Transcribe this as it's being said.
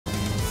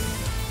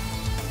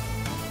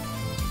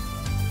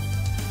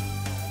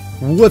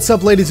What's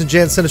up, ladies and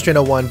gents?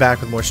 Sinistray01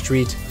 back with more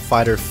Street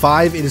Fighter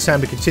V. It is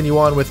time to continue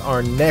on with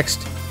our next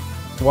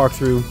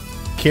walkthrough.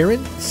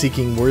 Karin,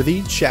 seeking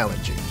worthy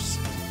challengers.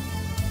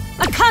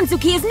 A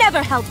Kanzuki is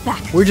never held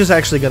back. We're just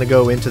actually going to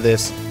go into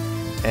this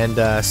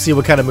and see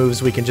what kind of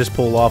moves we can just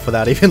pull off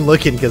without even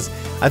looking, because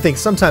I think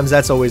sometimes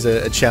that's always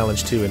a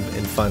challenge too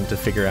and fun to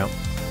figure out.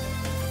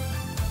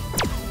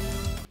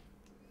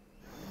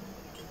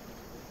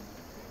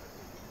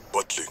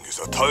 Battling is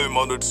a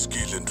time-honored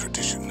skill and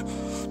tradition.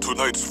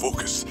 Tonight's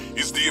focus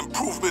is the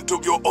improvement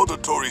of your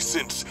auditory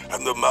sense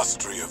and the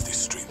mastery of this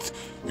strength.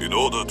 In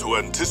order to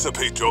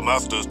anticipate your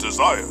master's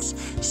desires,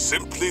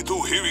 simply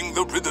through hearing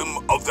the rhythm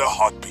of their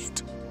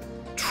heartbeat.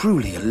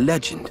 Truly a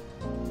legend.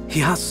 He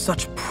has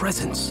such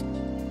presence.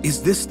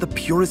 Is this the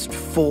purest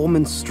form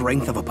and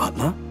strength of a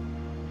butler?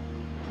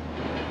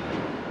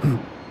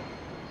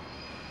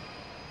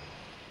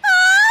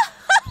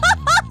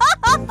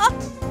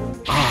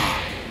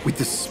 With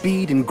the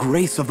speed and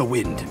grace of the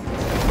wind.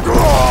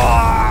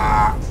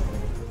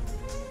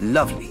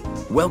 Lovely.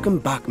 Welcome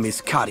back, Miss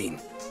Karin.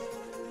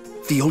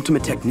 The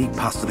ultimate technique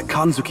passed to the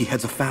Kanzuki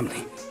heads of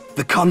family.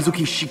 The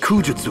Kanzuki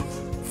Shikujutsu.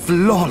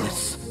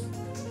 Flawless.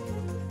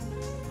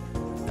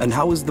 And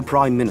how is the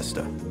Prime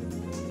Minister?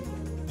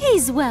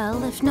 He's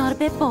well, if not a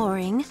bit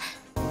boring.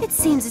 It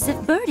seems as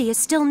if Birdie is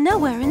still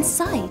nowhere in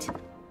sight.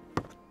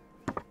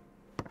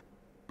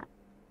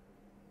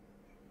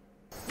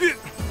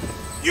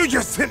 You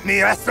just sent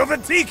me ass of a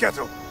tea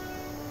kettle!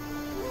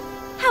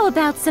 How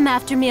about some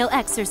after-meal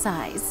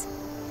exercise?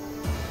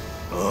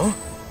 Huh?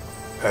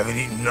 Haven't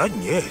eaten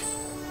nothing yet.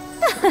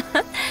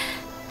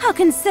 How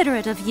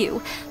considerate of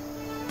you.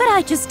 But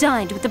I just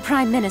dined with the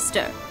Prime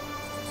Minister.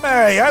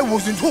 Hey, I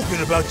wasn't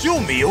talking about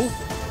your meal.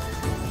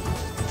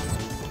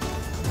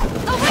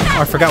 Oh,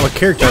 I forgot what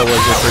character I was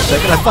there for a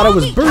second. I thought I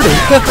was Birdie.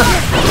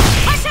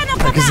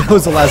 Because that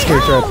was the last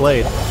character I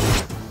played.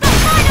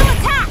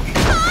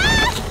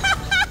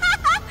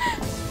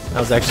 That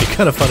was actually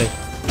kind of funny.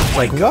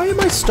 Like, why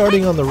am I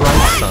starting on the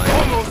right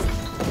side?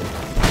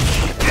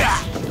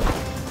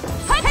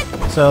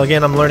 So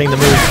again, I'm learning the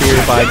moves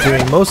here by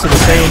doing most of the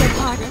same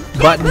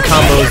button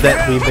combos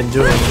that we've been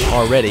doing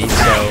already,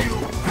 so...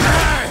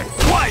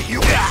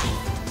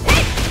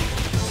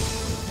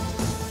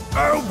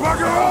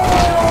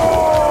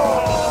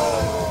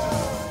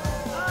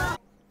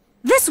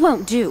 This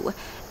won't do.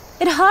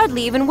 It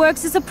hardly even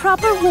works as a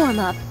proper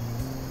warm-up.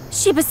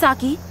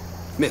 Shibasaki?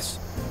 Miss.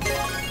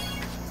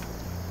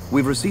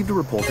 We've received a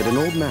report that an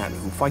old man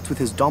who fights with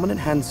his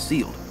dominant hand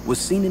sealed was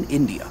seen in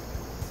India.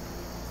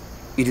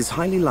 It is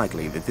highly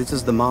likely that this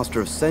is the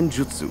master of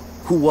Senjutsu,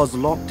 who was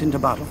locked into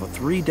battle for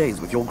 3 days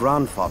with your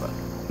grandfather,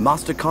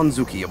 Master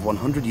Kanzuki of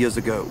 100 years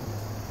ago.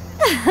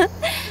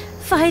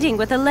 Fighting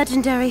with a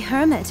legendary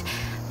hermit.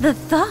 The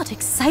thought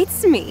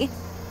excites me.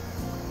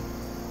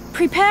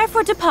 Prepare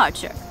for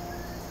departure.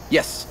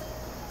 Yes.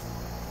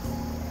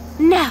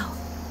 Now,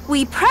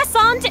 we press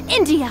on to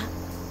India.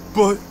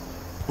 But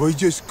we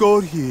just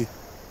got here.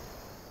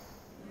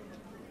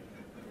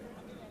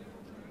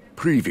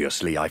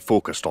 Previously, I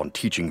focused on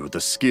teaching you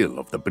the skill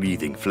of the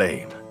breathing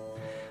flame.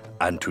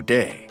 And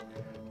today,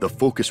 the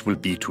focus will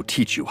be to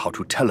teach you how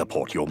to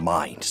teleport your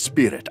mind,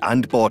 spirit,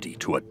 and body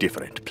to a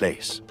different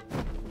place.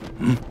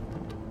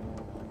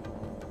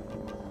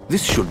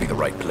 This should be the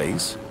right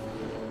place.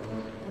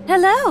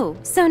 Hello,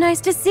 so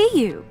nice to see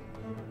you.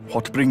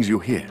 What brings you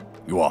here?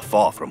 You are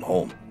far from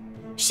home.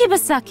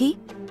 Shibasaki,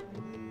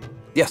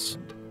 Yes.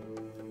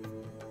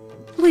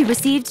 we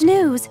received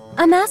news.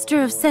 A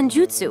master of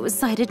Senjutsu was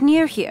sighted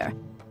near here.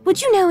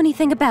 Would you know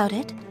anything about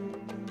it?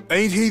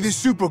 Ain't he the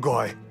super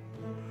guy?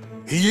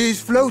 He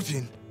is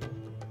floating.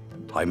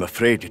 I'm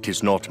afraid it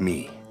is not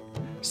me.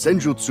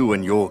 Senjutsu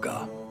and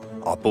yoga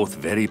are both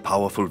very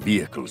powerful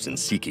vehicles in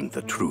seeking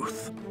the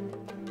truth.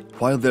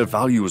 While their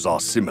values are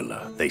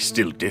similar, they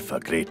still differ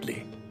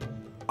greatly.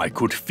 I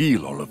could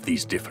feel all of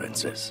these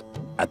differences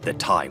at the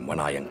time when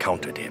I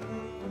encountered him.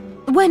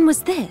 When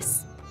was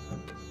this?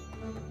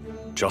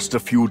 Just a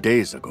few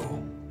days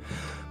ago.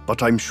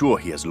 But I'm sure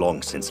he has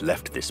long since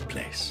left this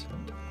place.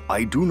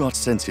 I do not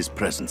sense his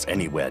presence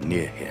anywhere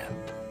near here.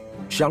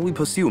 Shall we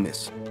pursue,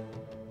 miss?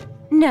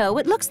 No,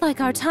 it looks like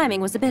our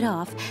timing was a bit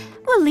off.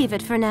 We'll leave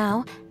it for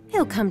now.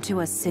 He'll come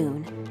to us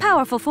soon.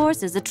 Powerful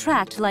forces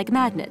attract like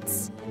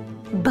magnets.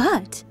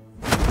 But...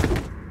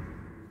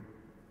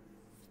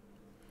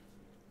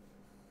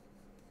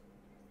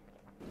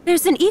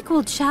 there's an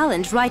equal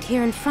challenge right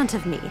here in front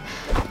of me.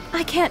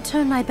 I can't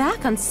turn my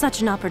back on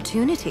such an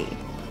opportunity.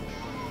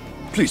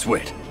 Please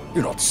wait.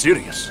 You're not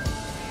serious.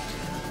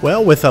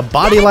 Well, with a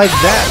body like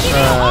that,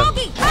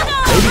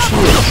 maybe she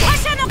is.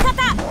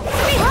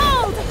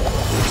 Behold!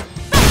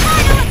 The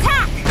final attack!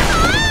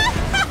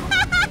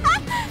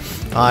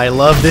 I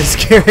love this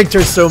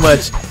character so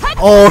much.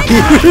 Oh,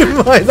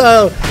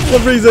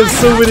 that brings up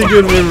so many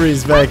good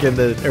memories back in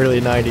the early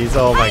 90s.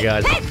 Oh my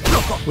god.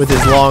 With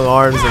his long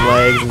arms and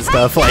legs and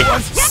stuff, like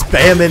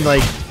spamming,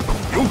 like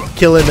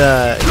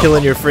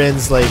killing your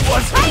friends, like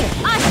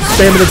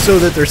spamming it so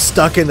that they're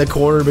stuck in the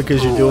corner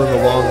because you're doing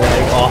the long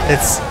leg. Oh,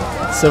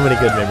 So many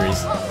good memories.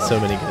 So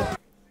many good.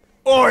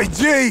 Oi,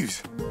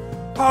 Jeeves!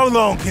 How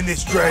long can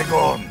this drag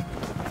on?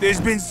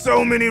 There's been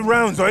so many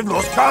rounds I've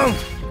lost count.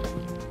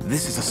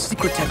 This is a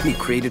secret technique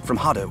created from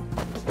Hado,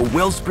 a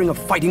wellspring of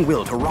fighting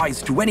will to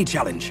rise to any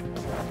challenge.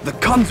 The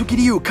Kanzuki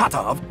Ryu kata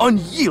of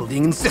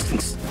unyielding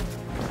insistence.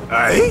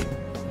 Eh?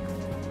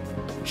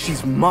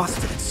 She's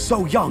mastered it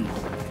so young.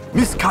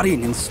 Miss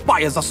Karin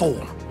inspires us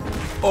all.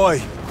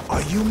 Oi,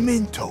 are you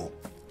mental?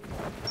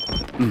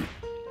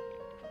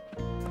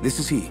 This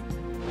is he.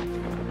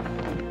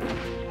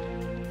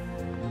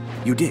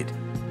 You did.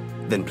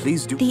 Then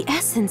please do. The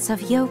essence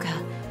of yoga.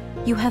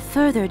 You have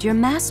furthered your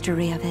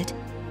mastery of it.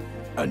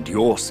 And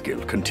your skill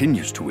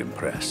continues to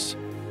impress.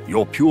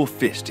 Your pure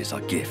fist is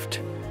a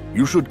gift.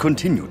 You should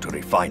continue to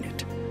refine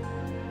it.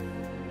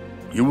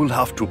 You will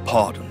have to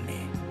pardon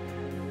me.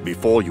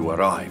 Before you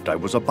arrived, I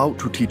was about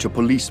to teach a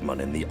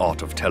policeman in the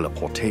art of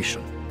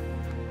teleportation.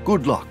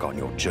 Good luck on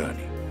your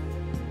journey.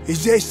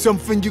 Is there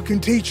something you can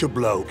teach a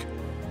bloke?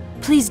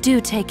 Please do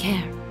take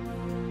care.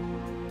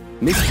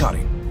 Miss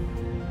Karin.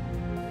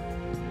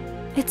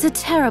 It's a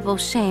terrible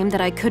shame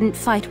that I couldn't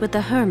fight with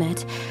the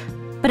hermit,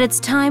 but it's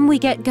time we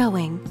get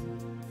going.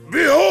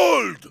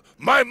 Behold,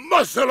 my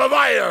muscle of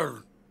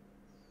iron!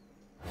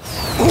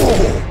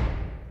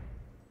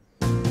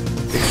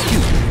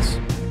 Excuse me, miss.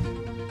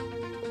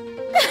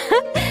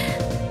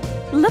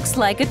 Looks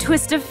like a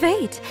twist of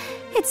fate.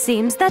 It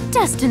seems that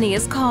destiny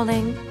is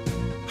calling.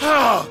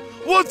 Ah,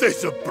 what a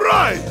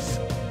surprise!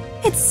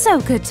 It's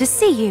so good to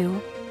see you.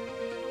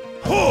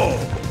 Oh,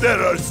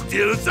 there are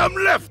still some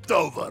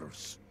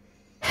leftovers.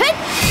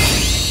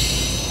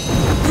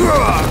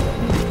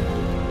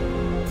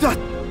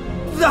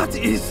 That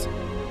is...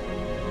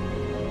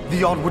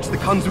 the odd which the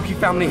Kanzuki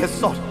family has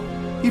sought,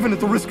 even at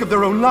the risk of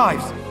their own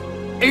lives.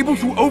 Able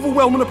to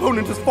overwhelm an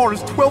opponent as far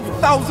as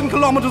 12,000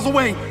 kilometers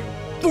away.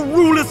 The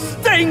ruler's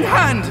staying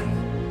hand!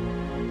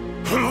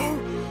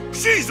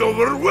 She's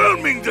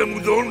overwhelming them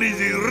with only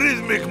the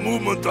rhythmic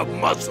movement of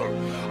muscle.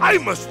 I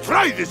must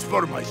try this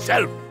for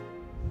myself.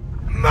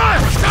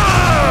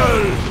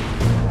 Muscle!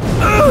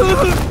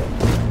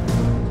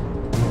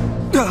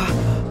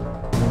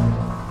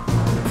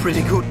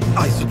 Pretty good,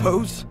 I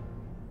suppose.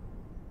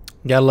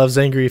 Gotta love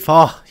Zangief.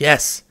 Oh,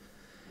 yes.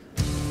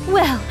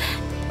 Well,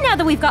 now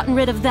that we've gotten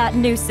rid of that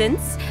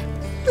nuisance,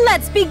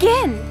 let's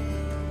begin.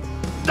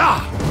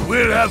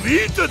 We'll have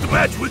heated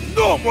match with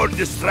no more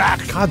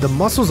distraction. God, the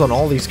muscles on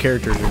all these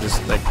characters are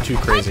just like too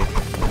crazy.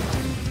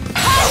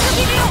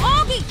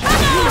 Behold! The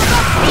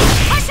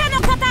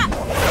final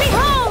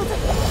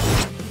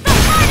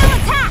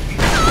attack!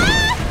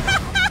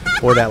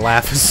 Boy, that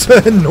laugh is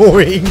so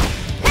annoying,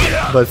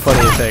 but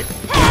funny to take.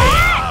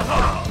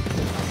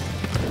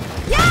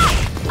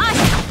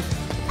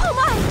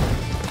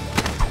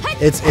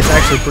 It's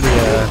actually pretty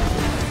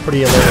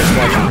hilarious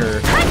watching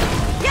her.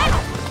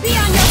 Be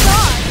on your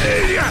guard!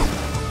 Good hit!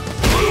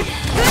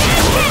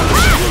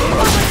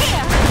 Over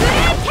here!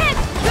 Good hit!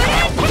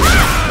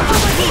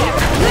 Over here!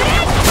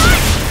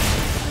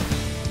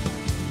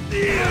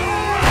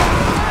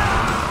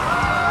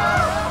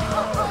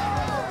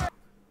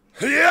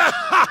 Yeah,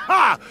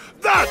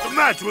 that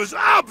match was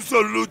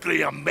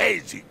absolutely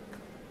amazing.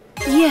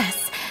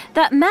 Yes,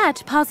 that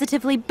mat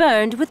positively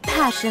burned with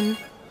passion.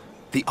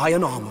 The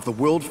iron arm of the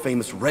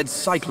world-famous Red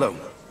Cyclone.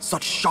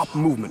 Such sharp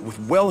movement with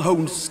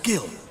well-honed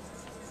skill.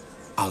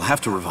 I'll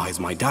have to revise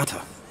my data.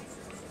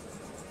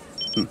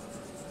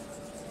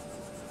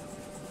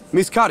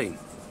 Miss Karin.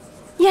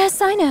 Yes,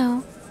 I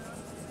know.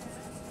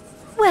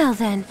 Well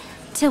then,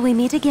 till we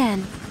meet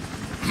again.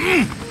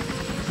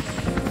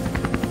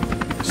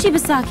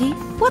 Shibasaki,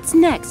 what's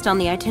next on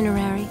the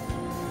itinerary?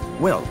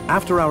 Well,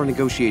 after our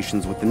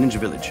negotiations with the Ninja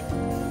Village,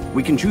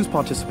 we can choose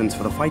participants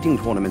for the fighting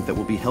tournament that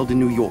will be held in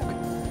New York.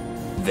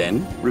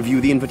 Then, review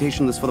the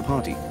invitation list for the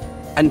party.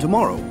 And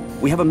tomorrow,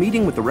 we have a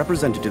meeting with the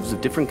representatives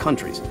of different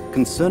countries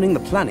concerning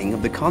the planning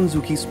of the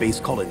Kanzuki space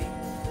colony.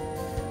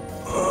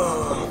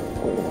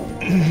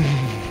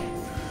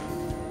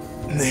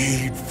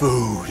 Need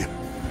food.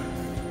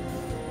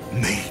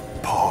 Meat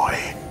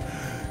pie.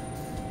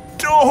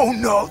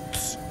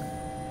 Donuts.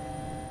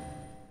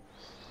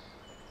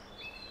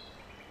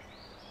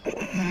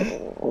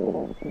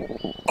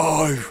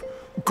 I've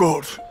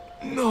got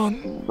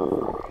none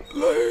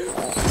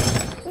left.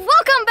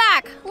 Welcome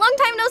back! Long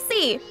time no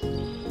see.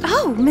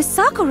 Oh, Miss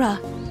Sakura.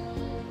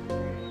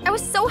 I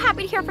was so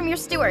happy to hear from your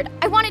steward.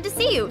 I wanted to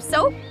see you,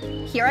 so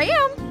here I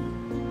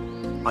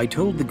am. I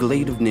told the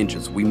Glade of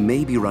Ninjas we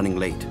may be running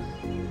late.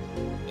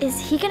 Is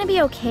he gonna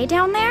be okay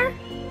down there?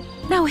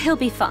 No, he'll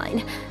be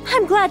fine.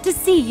 I'm glad to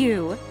see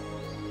you.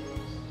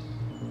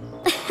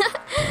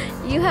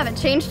 You haven't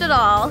changed at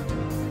all.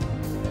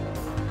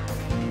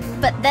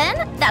 But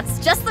then, that's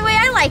just the way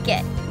I like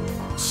it.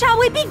 Shall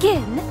we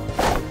begin?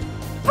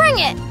 Bring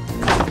it!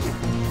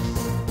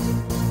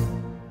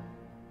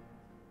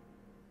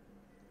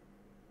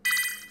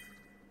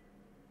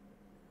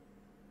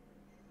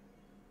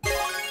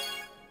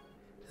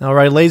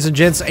 Alright, ladies and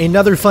gents,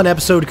 another fun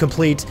episode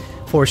complete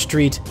for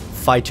Street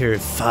Fighter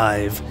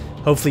V.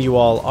 Hopefully you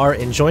all are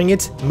enjoying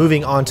it.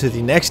 Moving on to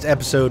the next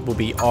episode will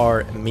be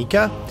our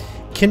Mika,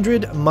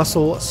 Kindred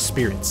Muscle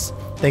Spirits.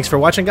 Thanks for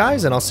watching,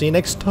 guys, and I'll see you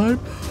next time.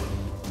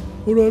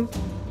 Hold on.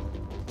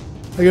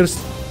 I gotta...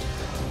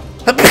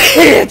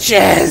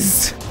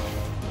 Bitches!